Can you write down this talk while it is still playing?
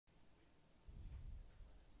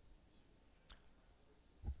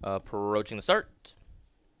Approaching the start,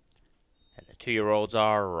 and the 2-year-olds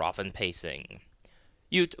are off and pacing.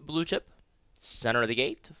 Ute Blue Chip, center of the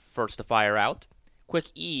gate, first to fire out. Quick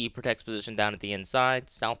E protects position down at the inside.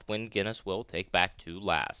 Southwind Guinness will take back to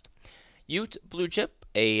last. Ute Blue Chip,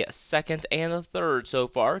 a second and a third so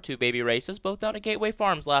far. 2 baby races, both down at Gateway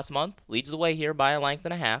Farms last month. Leads the way here by a length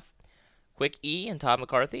and a half. Quick E and Todd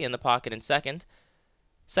McCarthy in the pocket in second.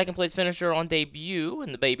 Second place finisher on debut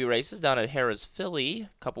in the baby races down at Harrah's Philly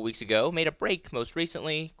a couple weeks ago. Made a break most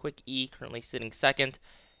recently. Quick E currently sitting second.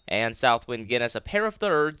 And Southwind Guinness, a pair of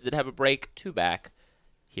thirds, did have a break 2 back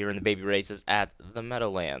here in the baby races at the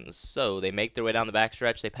Meadowlands. So they make their way down the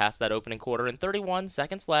backstretch. They pass that opening quarter in 31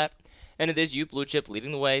 seconds flat. And it is Ute Blue Chip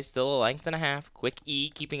leading the way, still a length and a half. Quick E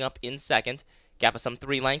keeping up in second. Gap of some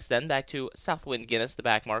 3 lengths then back to Southwind Guinness, the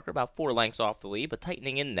back marker, about 4 lengths off the lead, but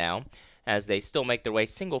tightening in now as they still make their way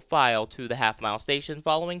single file to the half-mile station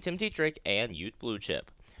following Tim Tetrick and Ute Blue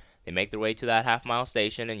Chip. They make their way to that half-mile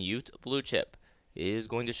station, and Ute Blue Chip is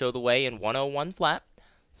going to show the way in 1:01 flat,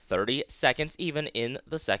 30 seconds even in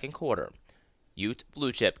the second quarter. Ute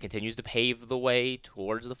Blue Chip continues to pave the way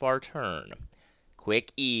towards the far turn.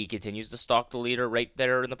 Quick E continues to stalk the leader right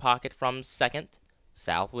there in the pocket from second.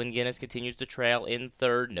 Southwind Guinness continues to trail in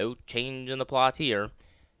third. No change in the plot here.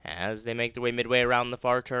 As they make their way midway around the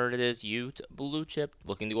far turn, it is Ute Blue Chip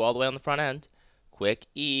looking to go all the way on the front end. Quick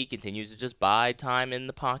E continues to just bide time in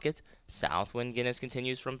the pocket. Southwind Guinness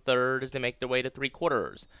continues from third as they make their way to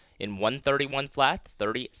 3/4. In 1:31 flat,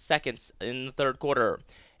 30 seconds in the third quarter.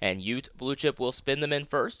 And Ute Blue Chip will spin them in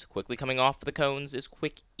first. Quickly coming off the cones is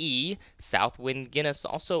Quick E. Southwind Guinness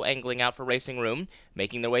also angling out for racing room.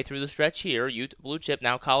 Making their way through the stretch here. Ute Blue Chip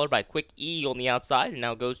now collared by Quick E on the outside and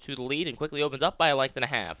now goes to the lead and quickly opens up by a length and a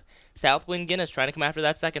half. Southwind Guinness trying to come after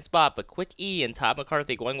that second spot, but Quick E and Todd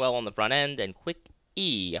McCarthy going well on the front end, and Quick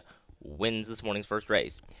E wins this morning's first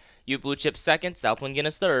race. Ute Blue Chip second, Southwind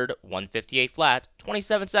Guinness third, 1:58 flat,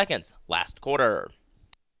 27 seconds, last quarter.